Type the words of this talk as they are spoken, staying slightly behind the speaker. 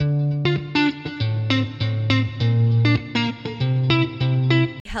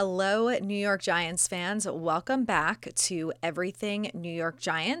Hello, New York Giants fans. Welcome back to Everything New York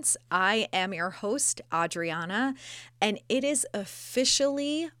Giants. I am your host, Adrianna, and it is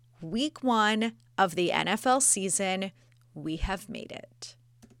officially week 1 of the NFL season. We have made it.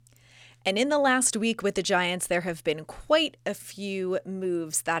 And in the last week with the Giants, there have been quite a few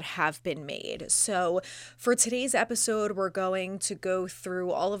moves that have been made. So for today's episode, we're going to go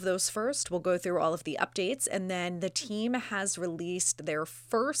through all of those first. We'll go through all of the updates, and then the team has released their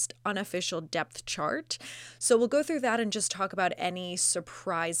first unofficial depth chart. So we'll go through that and just talk about any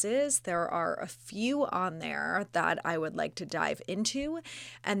surprises. There are a few on there that I would like to dive into.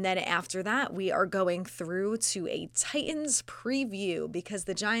 And then after that, we are going through to a Titans preview because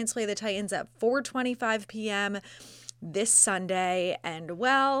the Giants play the Titans at 4:25 p.m. this Sunday, and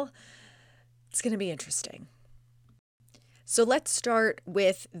well, it's going to be interesting. So let's start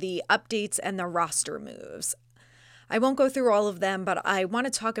with the updates and the roster moves. I won't go through all of them, but I want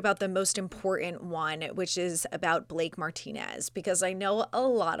to talk about the most important one, which is about Blake Martinez, because I know a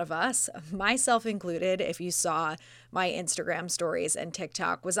lot of us, myself included, if you saw my Instagram stories and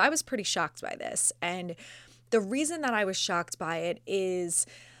TikTok, I was pretty shocked by this. And the reason that I was shocked by it is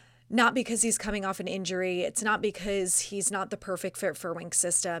not because he's coming off an injury. It's not because he's not the perfect fit for Wink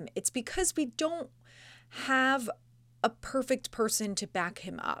system. It's because we don't have a perfect person to back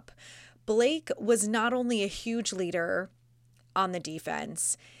him up. Blake was not only a huge leader on the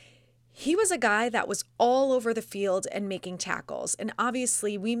defense, he was a guy that was all over the field and making tackles. And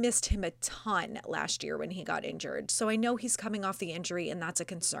obviously, we missed him a ton last year when he got injured. So I know he's coming off the injury, and that's a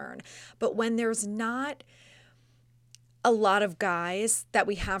concern. But when there's not a lot of guys that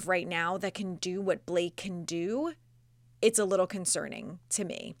we have right now that can do what Blake can do, it's a little concerning to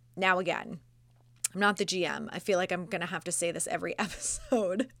me. Now, again, I'm not the GM. I feel like I'm going to have to say this every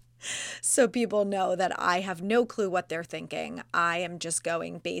episode so people know that I have no clue what they're thinking. I am just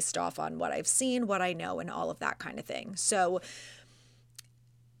going based off on what I've seen, what I know, and all of that kind of thing. So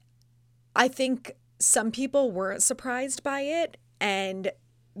I think some people weren't surprised by it, and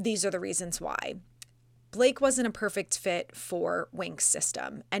these are the reasons why. Blake wasn't a perfect fit for Wink's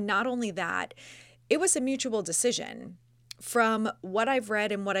system. And not only that, it was a mutual decision. From what I've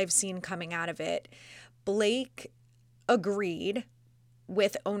read and what I've seen coming out of it, Blake agreed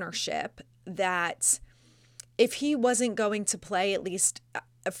with ownership that if he wasn't going to play, at least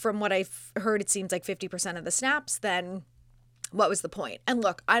from what I've heard, it seems like 50% of the snaps, then what was the point? And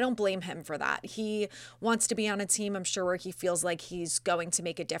look, I don't blame him for that. He wants to be on a team, I'm sure, where he feels like he's going to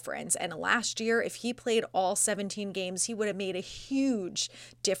make a difference. And last year, if he played all 17 games, he would have made a huge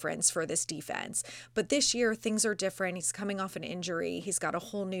difference for this defense. But this year, things are different. He's coming off an injury. He's got a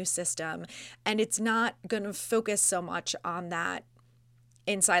whole new system. And it's not going to focus so much on that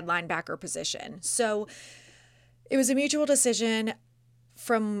inside linebacker position. So it was a mutual decision.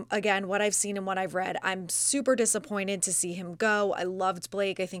 From, again, what I've seen and what I've read, I'm super disappointed to see him go. I loved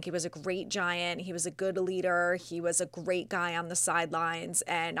Blake. I think he was a great Giant. He was a good leader. He was a great guy on the sidelines.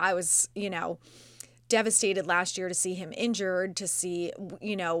 And I was, devastated last year to see him injured, to see,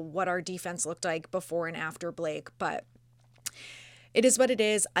 what our defense looked like before and after Blake. But it is what it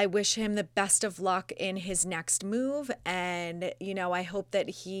is. I wish him the best of luck in his next move. And, I hope that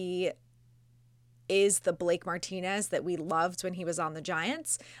he is the Blake Martinez that we loved when he was on the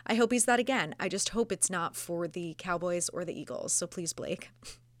Giants. I hope he's that again. I just hope it's not for the Cowboys or the Eagles. So please, Blake,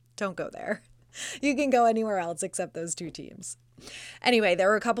 don't go there. You can go anywhere else except those two teams. Anyway, there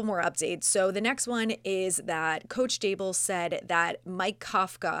were a couple more updates. So the next one is that Coach Dable said that Mike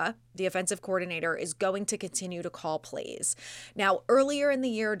Kafka, the offensive coordinator, is going to continue to call plays. Now, earlier in the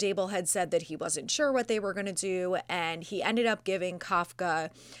year, Dable had said that he wasn't sure what they were going to do, and he ended up giving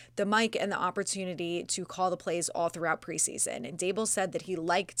Kafka the mic and the opportunity to call the plays all throughout preseason. And Dable said that he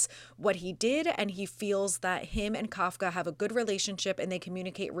liked what he did, and he feels that him and Kafka have a good relationship and they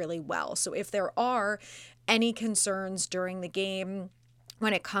communicate really well. So if there are any concerns during the game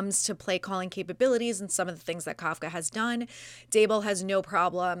when it comes to play calling capabilities and some of the things that Kafka has done, Dable has no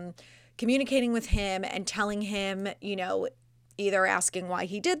problem communicating with him and telling him, either asking why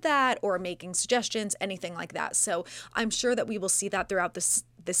he did that or making suggestions, anything like that. So I'm sure that we will see that throughout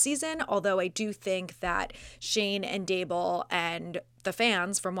the season, although I do think that Shane and Dable and the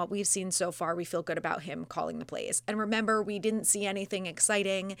fans, from what we've seen so far, we feel good about him calling the plays. And remember, we didn't see anything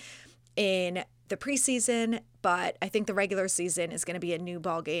exciting in the preseason, but I think the regular season is going to be a new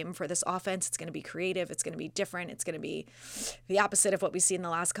ball game for this offense. It's going to be creative. It's going to be different. It's going to be the opposite of what we've seen in the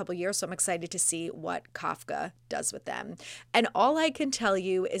last couple of years. So I'm excited to see what Kafka does with them. And all I can tell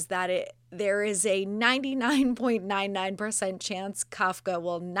you is that there is a 99.99% chance Kafka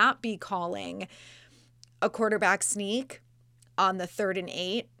will not be calling a quarterback sneak on the 3rd and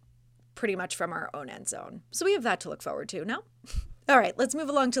 8, pretty much from our own end zone. So we have that to look forward to. No? All right, let's move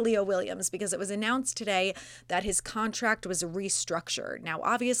along to Leo Williams, because it was announced today that his contract was restructured. Now,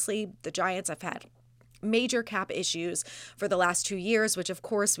 obviously, the Giants have had major cap issues for the last 2 years, which of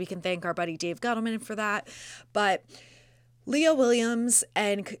course we can thank our buddy Dave Gettleman for that. But Leo Williams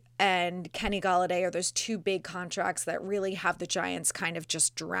and Kenny Galladay are those two big contracts that really have the Giants kind of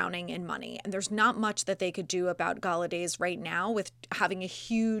just drowning in money. And there's not much that they could do about Galladay's right now with having a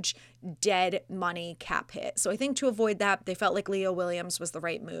huge dead money cap hit. So I think to avoid that, they felt like Leo Williams was the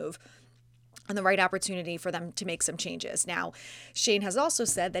right move and the right opportunity for them to make some changes. Now, Shane has also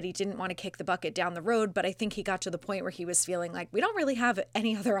said that he didn't want to kick the bucket down the road, but I think he got to the point where he was feeling like we don't really have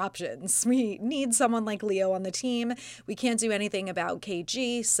any other options. We need someone like Leo on the team. We can't do anything about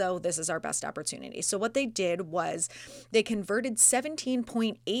KG, so this is our best opportunity. So what they did was they converted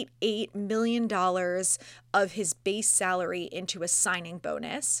 $17.88 million of his base salary into a signing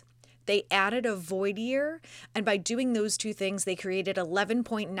bonus. They added a void year, and by doing those two things, they created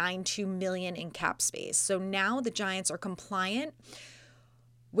 $11.92 million in cap space. So now the Giants are compliant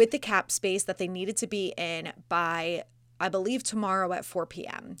with the cap space that they needed to be in by, I believe, tomorrow at 4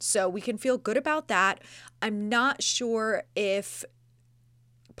 p.m. So we can feel good about that. I'm not sure if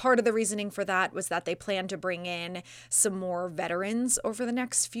part of the reasoning for that was that they plan to bring in some more veterans over the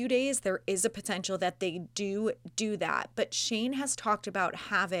next few days. There is a potential that they do that. But Shane has talked about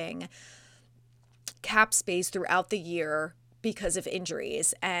having cap space throughout the year because of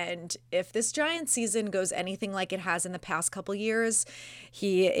injuries. And if this Giants season goes anything like it has in the past couple years,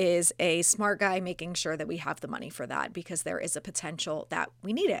 he is a smart guy making sure that we have the money for that, because there is a potential that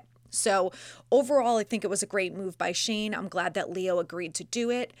we need it. So overall, I think it was a great move by Shane. I'm glad that Leo agreed to do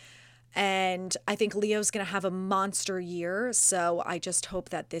it. And I think Leo's going to have a monster year. So I just hope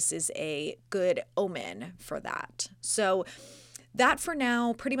that this is a good omen for that. So that for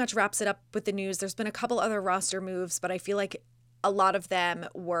now pretty much wraps it up with the news. There's been a couple other roster moves, but I feel like a lot of them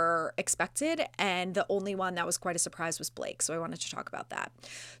were expected, and the only one that was quite a surprise was Blake. So I wanted to talk about that.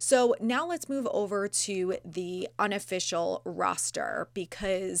 So now let's move over to the unofficial roster,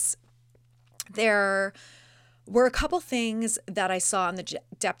 because there were a couple things that I saw on the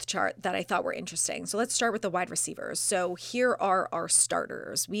depth chart that I thought were interesting. So let's start with the wide receivers. So here are our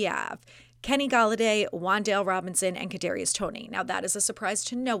starters. We have Kenny Galladay, Wan'Dale Robinson, and Kadarius Toney. Now that is a surprise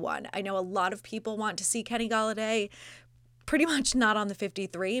to no one. I know a lot of people want to see Kenny Galladay pretty much not on the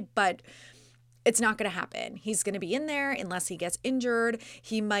 53, but it's not going to happen. He's going to be in there unless he gets injured.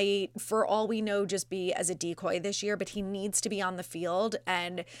 He might, for all we know, just be as a decoy this year, but he needs to be on the field.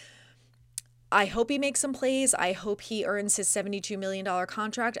 And I hope he makes some plays. I hope he earns his $72 million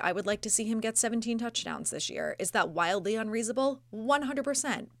contract. I would like to see him get 17 touchdowns this year. Is that wildly unreasonable?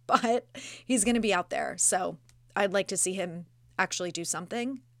 100%. But he's going to be out there. So I'd like to see him actually do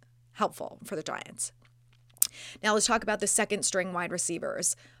something helpful for the Giants. Now let's talk about the second string wide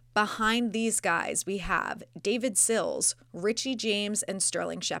receivers. Behind these guys, we have David Sills, Richie James, and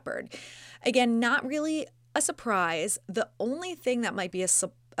Sterling Shepard. Again, not really a surprise. The only thing that might be a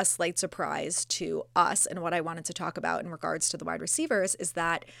slight surprise to us, and what I wanted to talk about in regards to the wide receivers, is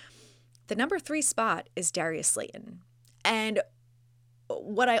that the number 3 spot is Darius Slayton. And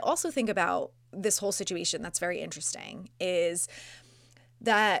what I also think about this whole situation that's very interesting is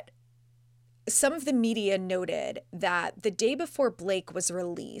that some of the media noted that the day before Blake was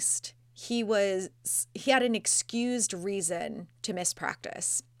released, he had an excused reason to miss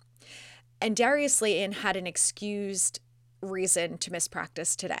practice. And Darius Slayton had an excused reason to miss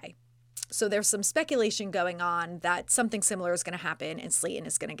practice today. So there's some speculation going on that something similar is going to happen and Slayton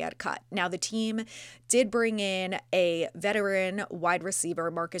is going to get cut. Now, the team did bring in a veteran wide receiver,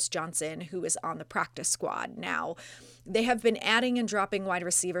 Marcus Johnson, who is on the practice squad. Now, they have been adding and dropping wide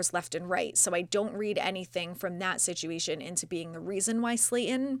receivers left and right, so I don't read anything from that situation into being the reason why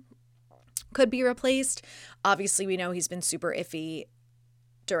Slayton could be replaced. Obviously, we know he's been super iffy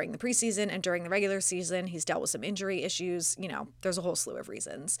during the preseason and during the regular season. He's dealt with some injury issues. There's a whole slew of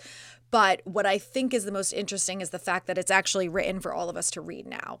reasons. But what I think is the most interesting is the fact that it's actually written for all of us to read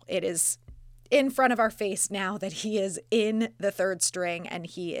now. It is in front of our face now that he is in the third string and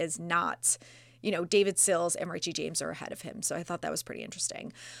he is not, David Sills and Richie James are ahead of him. So I thought that was pretty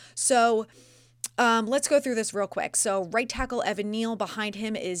interesting. So let's go through this real quick. So right tackle Evan Neal, behind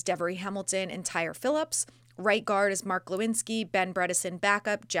him is Devery Hamilton and Tyre Phillips. Right guard is Mark Lewinsky, Ben Bredesen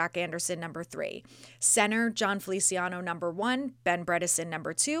backup, Jack Anderson number 3. Center, John Feliciano number 1, Ben Bredesen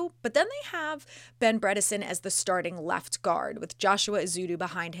number 2. But then they have Ben Bredesen as the starting left guard with Joshua Azudu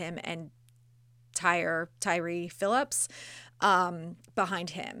behind him and Tyre Phillips behind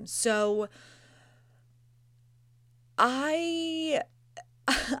him. So I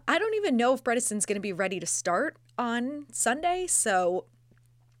I don't even know if Bredesen's going to be ready to start on Sunday, so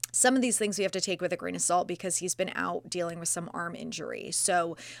some of these things we have to take with a grain of salt because he's been out dealing with some arm injury.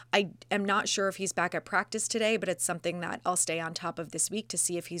 So I am not sure if he's back at practice today, but it's something that I'll stay on top of this week to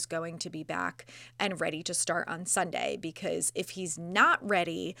see if he's going to be back and ready to start on Sunday. Because if he's not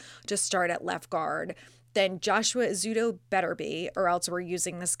ready to start at left guard, then Joshua Izzuto better be, or else we're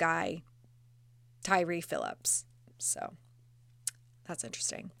using this guy, Tyree Phillips. So that's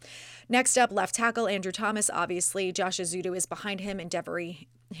interesting. Next up, left tackle Andrew Thomas. Obviously, Josh Izzuto is behind him, and Devery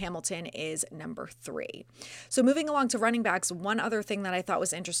Hamilton is number 3. So moving along to running backs, one other thing that I thought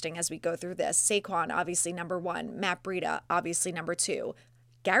was interesting as we go through this, Saquon, obviously number 1, Matt Breida, obviously number 2.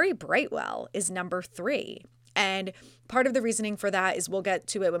 Gary Brightwell is number 3. And part of the reasoning for that is we'll get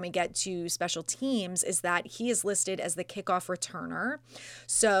to it when we get to special teams, is that he is listed as the kickoff returner.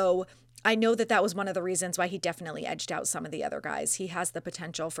 So I know that that was one of the reasons why he definitely edged out some of the other guys. He has the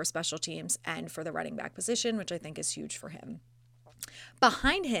potential for special teams and for the running back position, which I think is huge for him.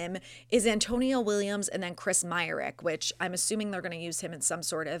 Behind him is Antonio Williams and then Chris Myrick, which I'm assuming they're going to use him in some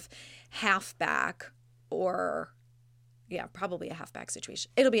sort of halfback or, yeah, probably a halfback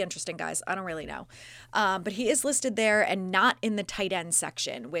situation. It'll be interesting, guys. I don't really know. But he is listed there and not in the tight end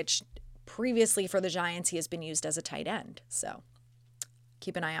section, which previously for the Giants, he has been used as a tight end. So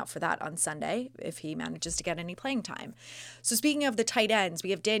keep an eye out for that on Sunday if he manages to get any playing time. So speaking of the tight ends, we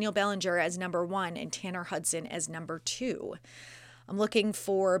have Daniel Bellinger as number 1 and Tanner Hudson as number 2. I'm looking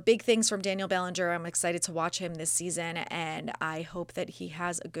for big things from Daniel Bellinger. I'm excited to watch him this season, and I hope that he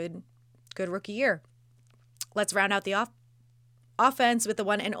has a good rookie year. Let's round out the offense with the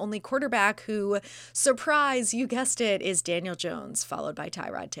one and only quarterback who, surprise, you guessed it, is Daniel Jones, followed by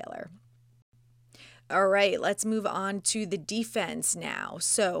Tyrod Taylor. All right, let's move on to the defense now.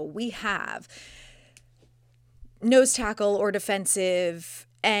 So we have nose tackle or defensive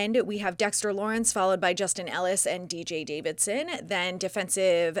end, we have Dexter Lawrence, followed by Justin Ellis and DJ Davidson. Then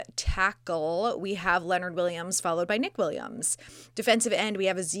defensive tackle, we have Leonard Williams, followed by Nick Williams. Defensive end, we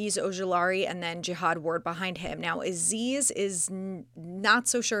have Azeez Ojulari and then Jihad Ward behind him. Now, Azeez is not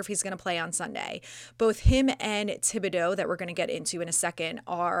so sure if he's going to play on Sunday. Both him and Thibodeau, that we're going to get into in a second,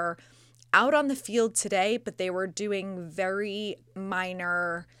 are out on the field today, but they were doing very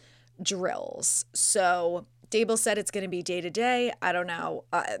minor drills. So Dable said it's going to be day to day. I don't know.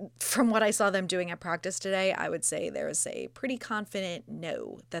 From what I saw them doing at practice today, I would say there's a pretty confident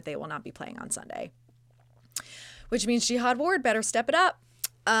no that they will not be playing on Sunday, which means Jihad Ward better step it up.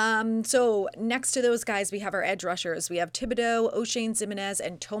 So next to those guys, we have our edge rushers. We have Thibodeau, O'Shane Zimenez,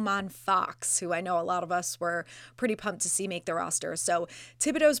 and Tomon Fox, who I know a lot of us were pretty pumped to see make the roster. So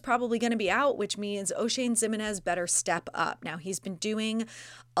Thibodeau's probably going to be out, which means O'Shane Zimenez better step up. Now, he's been doing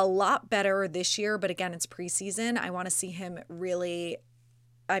a lot better this year, but again, it's preseason. I want to see him really,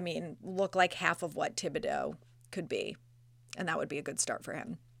 look like half of what Thibodeau could be, and that would be a good start for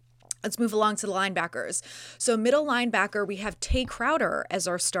him. Let's move along to the linebackers. So middle linebacker, we have Tay Crowder as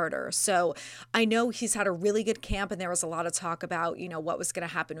our starter. So I know he's had a really good camp, and there was a lot of talk about, what was going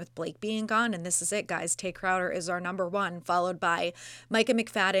to happen with Blake being gone. And this is it, guys. Tay Crowder is our number 1, followed by Micah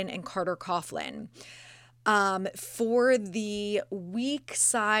McFadden and Carter Coughlin. For the weak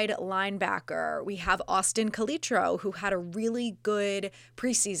side linebacker, we have Austin Calitro, who had a really good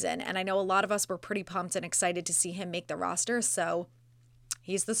preseason. And I know a lot of us were pretty pumped and excited to see him make the roster. So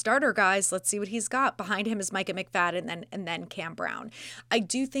he's the starter, guys. Let's see what he's got. Behind him is Micah McFadden and then Cam Brown. I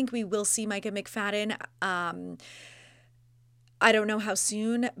do think we will see Micah McFadden. I don't know how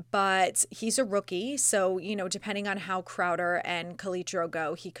soon, but he's a rookie. So, depending on how Crowder and Calitro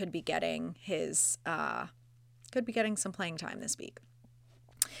go, he could be getting some playing time this week.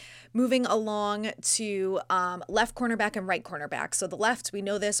 Moving along to left cornerback and right cornerback. So the left, we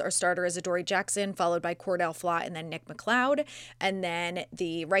know this, our starter is Adoree Jackson, followed by Cordell Flott and then Nick McLeod. And then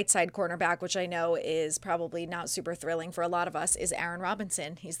the right side cornerback, which I know is probably not super thrilling for a lot of us, is Aaron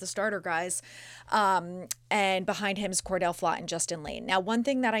Robinson. He's the starter, guys. And behind him is Cordell Flott and Justin Lane. Now, one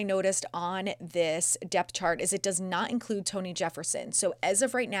thing that I noticed on this depth chart is it does not include Tony Jefferson. So as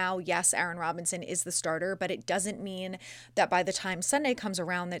of right now, yes, Aaron Robinson is the starter, but it doesn't mean that by the time Sunday comes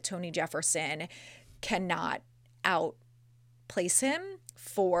around that Tony Jefferson cannot outplace him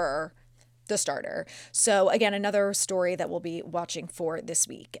for the starter. So again, another story that we'll be watching for this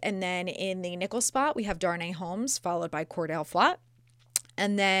week. And then in the nickel spot, we have Darnay Holmes, followed by Cordell Flott.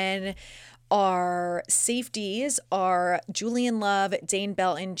 And then our safeties are Julian Love, Dane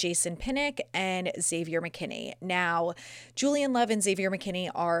Belton, Jason Pinnock, and Xavier McKinney. Now, Julian Love and Xavier McKinney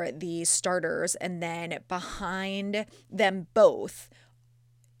are the starters, and then behind them both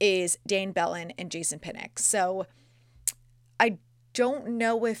is Dane Belton and Jason Pinnock. So I don't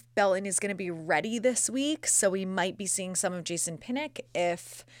know if Belton is going to be ready this week, so we might be seeing some of Jason Pinnock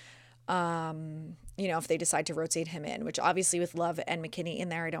if if they decide to rotate him in, which obviously with Love and McKinney in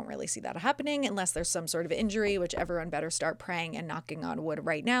there, I don't really see that happening unless there's some sort of injury, which everyone better start praying and knocking on wood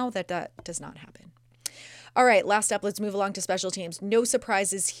right now that does not happen. All right, last up, let's move along to special teams. No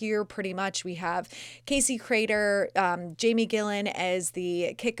surprises here, pretty much. We have Casey Crater, Jamie Gillen as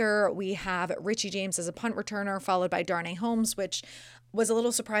the kicker. We have Richie James as a punt returner, followed by Darnay Holmes, which was a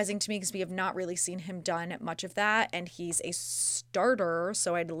little surprising to me because we have not really seen him done much of that. And he's a starter,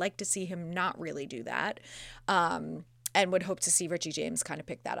 so I'd like to see him not really do that, and would hope to see Richie James kind of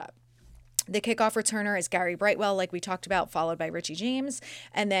pick that up. The kickoff returner is Gary Brightwell, like we talked about, followed by Richie James.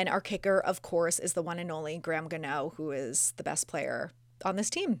 And then our kicker, of course, is the one and only Graham Gano, who is the best player on this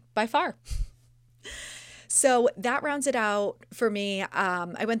team by far. So that rounds it out for me.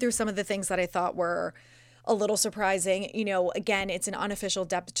 I went through some of the things that I thought were a little surprising. Again, it's an unofficial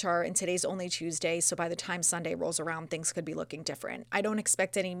depth chart, and today's only Tuesday, so by the time Sunday rolls around, things could be looking different. I don't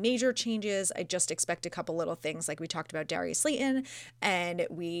expect any major changes. I just expect a couple little things, like we talked about Darius Slayton, and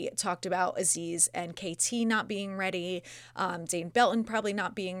we talked about Aziz and KT not being ready, Dane Belton probably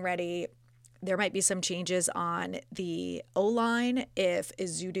not being ready. There might be some changes on the O-line if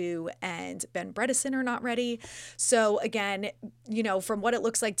Izudu and Ben Bredesen are not ready. So again, from what it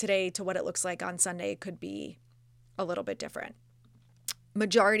looks like today to what it looks like on Sunday, it could be a little bit different.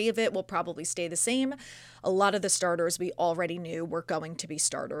 Majority of it will probably stay the same. A lot of the starters we already knew were going to be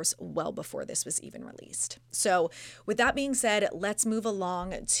starters well before this was even released. So with that being said, let's move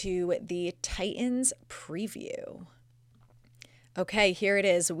along to the Titans preview. Okay, here it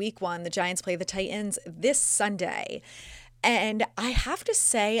is. Week 1, the Giants play the Titans this Sunday. And I have to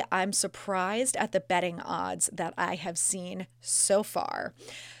say, I'm surprised at the betting odds that I have seen so far.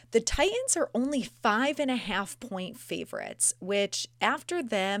 The Titans are only 5.5-point favorites, which after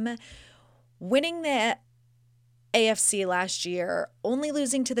them winning the AFC last year, only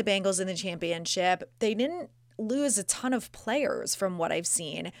losing to the Bengals in the championship, they didn't lose a ton of players from what I've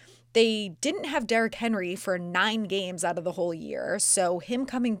seen. They didn't have Derrick Henry for 9 games out of the whole year, so him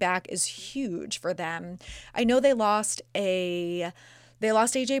coming back is huge for them. I know they lost A.J.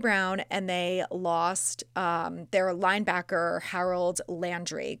 Brown, and they lost their linebacker, Harold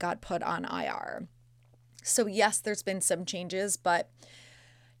Landry, got put on IR. So yes, there's been some changes, but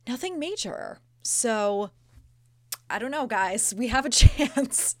nothing major. So I don't know, guys. We have a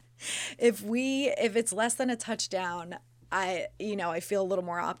chance. If it's less than a touchdown, I feel a little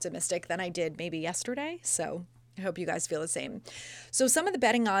more optimistic than I did maybe yesterday. So I hope you guys feel the same. So some of the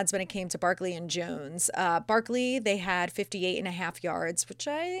betting odds when it came to Barkley and Jones. Barkley, they had 58.5 yards, which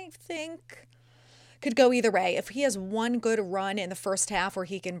I think could go either way. If he has one good run in the first half where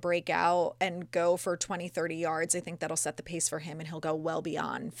he can break out and go for 20, 30 yards, I think that'll set the pace for him and he'll go well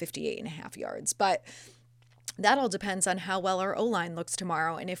beyond 58.5 yards. But that all depends on how well our O-line looks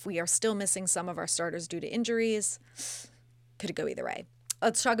tomorrow. And if we are still missing some of our starters due to injuries, could go either way.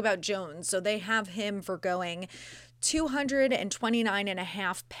 Let's talk about Jones. So they have him for going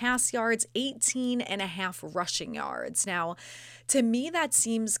 229.5 pass yards, 18.5 rushing yards. Now, to me, that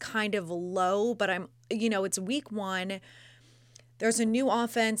seems kind of low, but it's week 1. There's a new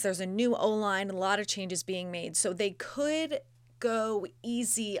offense, there's a new O-line, a lot of changes being made. So they could go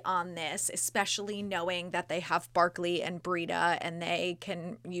easy on this, especially knowing that they have Barkley and Breida, and they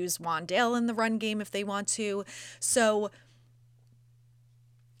can use Wandale in the run game if they want to. So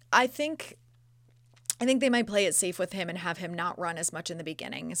I think they might play it safe with him and have him not run as much in the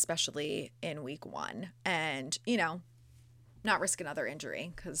beginning, especially in week 1, and not risk another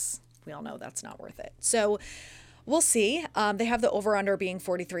injury because we all know that's not worth it. So we'll see. They have the over-under being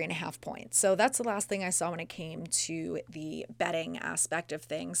 43.5 points. So that's the last thing I saw when it came to the betting aspect of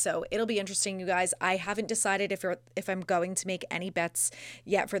things. So it'll be interesting, you guys. I haven't decided if I'm going to make any bets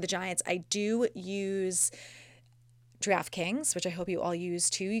yet for the Giants. I do use DraftKings, which I hope you all use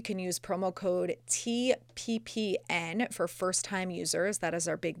too. You can use promo code TPPN for first-time users. That is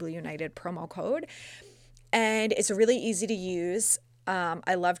our Big Blue United promo code. And it's really easy to use.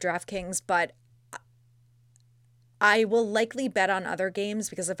 I love DraftKings, but I will likely bet on other games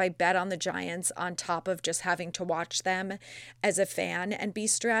because if I bet on the Giants on top of just having to watch them as a fan and be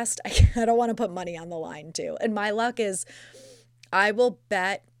stressed, I don't want to put money on the line too. And my luck is I will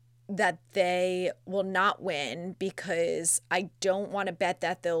bet that they will not win because I don't want to bet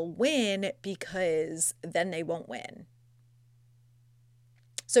that they'll win because then they won't win.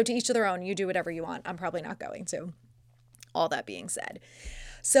 So to each of their own, you do whatever you want. I'm probably not going to. All that being said.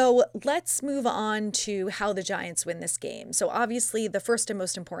 So let's move on to how the Giants win this game. So obviously the first and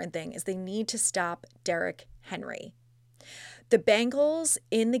most important thing is they need to stop Derrick Henry. The Bengals,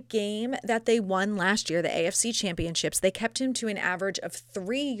 in the game that they won last year, the AFC Championships, they kept him to an average of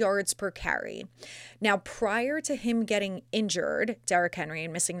 3 yards per carry. Now, prior to him getting injured, Derrick Henry,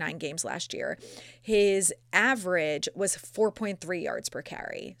 and missing 9 games last year, his average was 4.3 yards per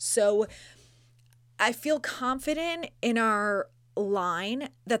carry. So I feel confident in our line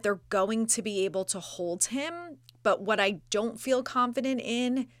that they're going to be able to hold him. But what I don't feel confident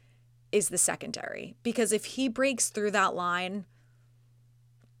in is the secondary. Because if he breaks through that line,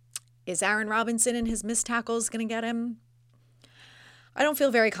 is Aaron Robinson and his missed tackles going to get him? I don't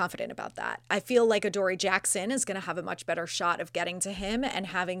feel very confident about that. I feel like Adoree Jackson is going to have a much better shot of getting to him, and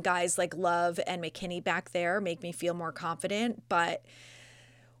having guys like Love and McKinney back there make me feel more confident. But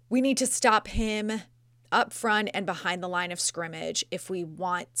we need to stop him up front and behind the line of scrimmage if we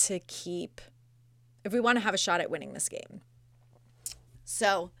want to have a shot at winning this game.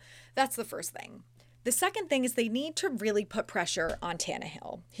 So that's the first thing. The second thing is they need to really put pressure on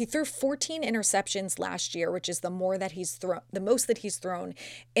Tannehill. He threw 14 interceptions last year, which is the most that he's thrown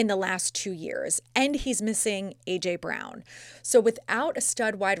in the last 2 years, and he's missing AJ Brown. So without a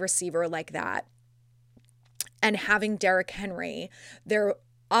stud wide receiver like that and having Derrick Henry, they're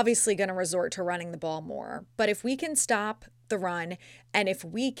obviously going to resort to running the ball more. But if we can stop the run, and if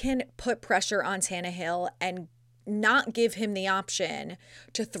we can put pressure on Tannehill and not give him the option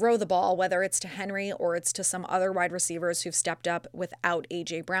to throw the ball, whether it's to Henry or it's to some other wide receivers who've stepped up without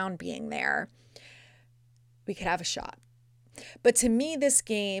AJ Brown being there, we could have a shot. But to me, this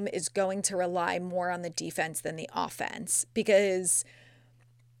game is going to rely more on the defense than the offense, because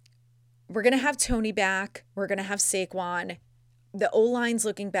we're going to have Tony back. We're going to have Saquon. The O-line's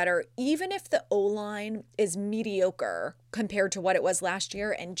looking better. Even if the O-line is mediocre compared to what it was last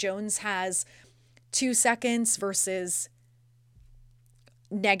year, and Jones has 2 seconds versus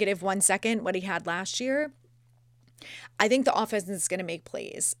 -1 second, what he had last year, I think the offense is going to make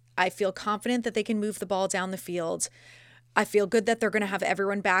plays. I feel confident that they can move the ball down the field. I feel good that they're going to have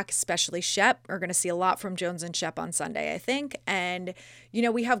everyone back, especially Shep. We're going to see a lot from Jones and Shep on Sunday, I think. And,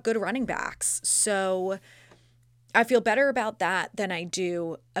 we have good running backs. So I feel better about that than I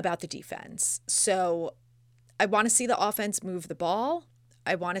do about the defense. So I want to see the offense move the ball.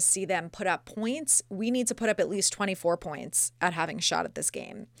 I want to see them put up points. We need to put up at least 24 points at having a shot at this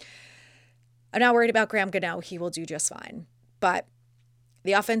game. I'm not worried about Graham Gano. He will do just fine. But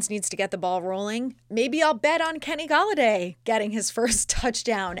the offense needs to get the ball rolling. Maybe I'll bet on Kenny Golladay getting his first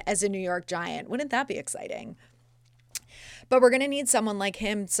touchdown as a New York Giant. Wouldn't that be exciting? But we're going to need someone like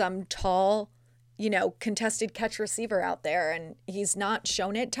him, some tall, contested catch receiver out there. And he's not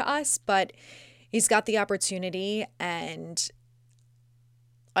shown it to us, but he's got the opportunity, and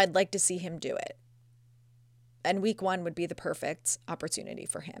I'd like to see him do it. And week 1 would be the perfect opportunity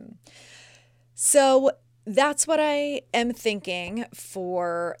for him. So that's what I am thinking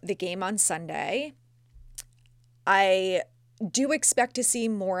for the game on Sunday. I do expect to see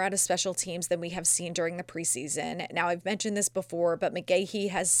more out of special teams than we have seen during the preseason. Now, I've mentioned this before, but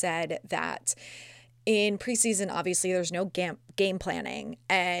McGahee has said that in preseason, obviously, there's no game planning,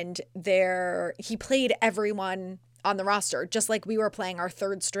 and he played everyone on the roster, just like we were playing our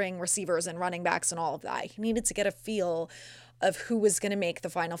third string receivers and running backs and all of that. He needed to get a feel of who was going to make the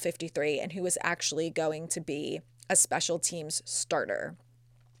final 53 and who was actually going to be a special teams starter.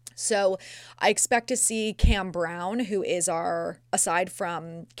 So I expect to see Cam Brown, who is aside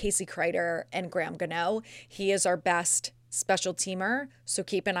from Casey Kreiter and Graham Gano, he is our best special teamer. So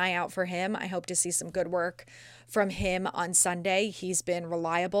keep an eye out for him. I hope to see some good work from him on Sunday. He's been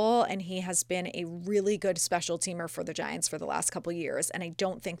reliable, and he has been a really good special teamer for the Giants for the last couple of years. And I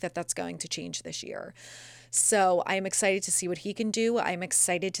don't think that that's going to change this year. So I am excited to see what he can do. I'm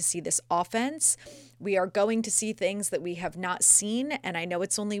excited to see this offense. We are going to see things that we have not seen. And I know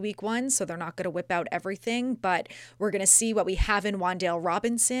it's only week 1, so they're not going to whip out everything, but we're going to see what we have in Wan'Dale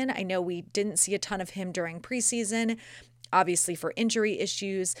Robinson. I know we didn't see a ton of him during preseason, obviously for injury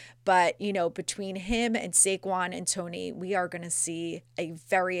issues, but between him and Saquon and Tony, we are going to see a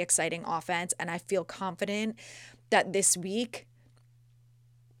very exciting offense. And I feel confident that this week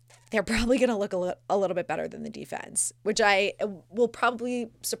they're probably going to look a little bit better than the defense, which I will probably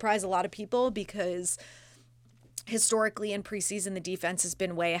surprise a lot of people, because historically in preseason, the defense has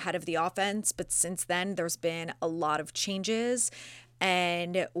been way ahead of the offense. But since then, there's been a lot of changes,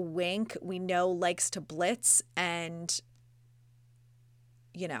 and Wink, we know, likes to blitz, and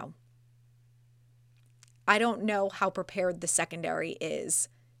I don't know how prepared the secondary is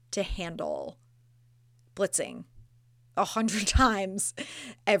to handle blitzing 100 times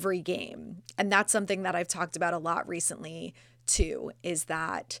every game. And that's something that I've talked about a lot recently too, is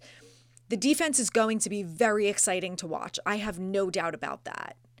that The defense is going to be very exciting to watch. I have no doubt about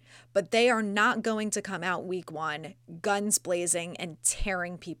that. But they are not going to come out week one, guns blazing and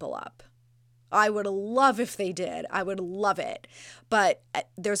tearing people up. I would love if they did. I would love it. But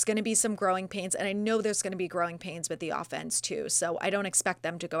there's going to be some growing pains. And I know there's going to be growing pains with the offense too. So I don't expect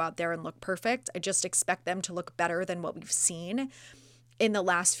them to go out there and look perfect. I just expect them to look better than what we've seen in the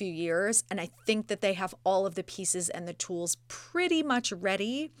last few years. And I think that they have all of the pieces and the tools pretty much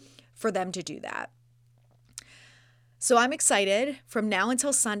ready for them to do that. So I'm excited. From now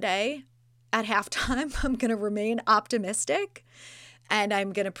until Sunday at halftime, I'm going to remain optimistic, and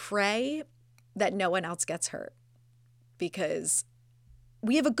I'm going to pray that no one else gets hurt, because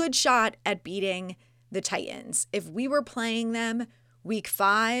we have a good shot at beating the Titans. If we were playing them week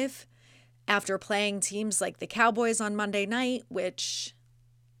 5 after playing teams like the Cowboys on Monday night, which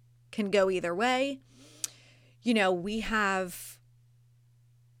can go either way, you know,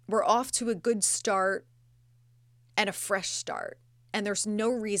 we're off to a good start and a fresh start. And there's no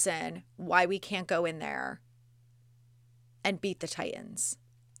reason why we can't go in there and beat the Titans.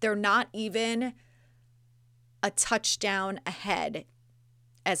 They're not even a touchdown ahead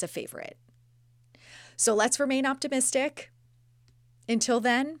as a favorite. So let's remain optimistic until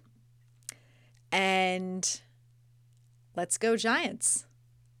then. And let's go Giants.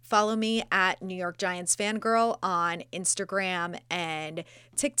 Follow me at New York Giants Fangirl on Instagram and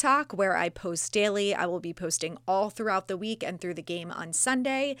TikTok, where I post daily. I will be posting all throughout the week and through the game on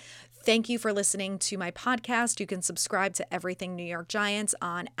Sunday. Thank you for listening to my podcast. You can subscribe to Everything New York Giants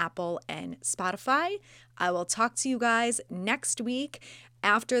on Apple and Spotify. I will talk to you guys next week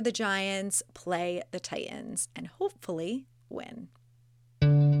after the Giants play the Titans and hopefully win.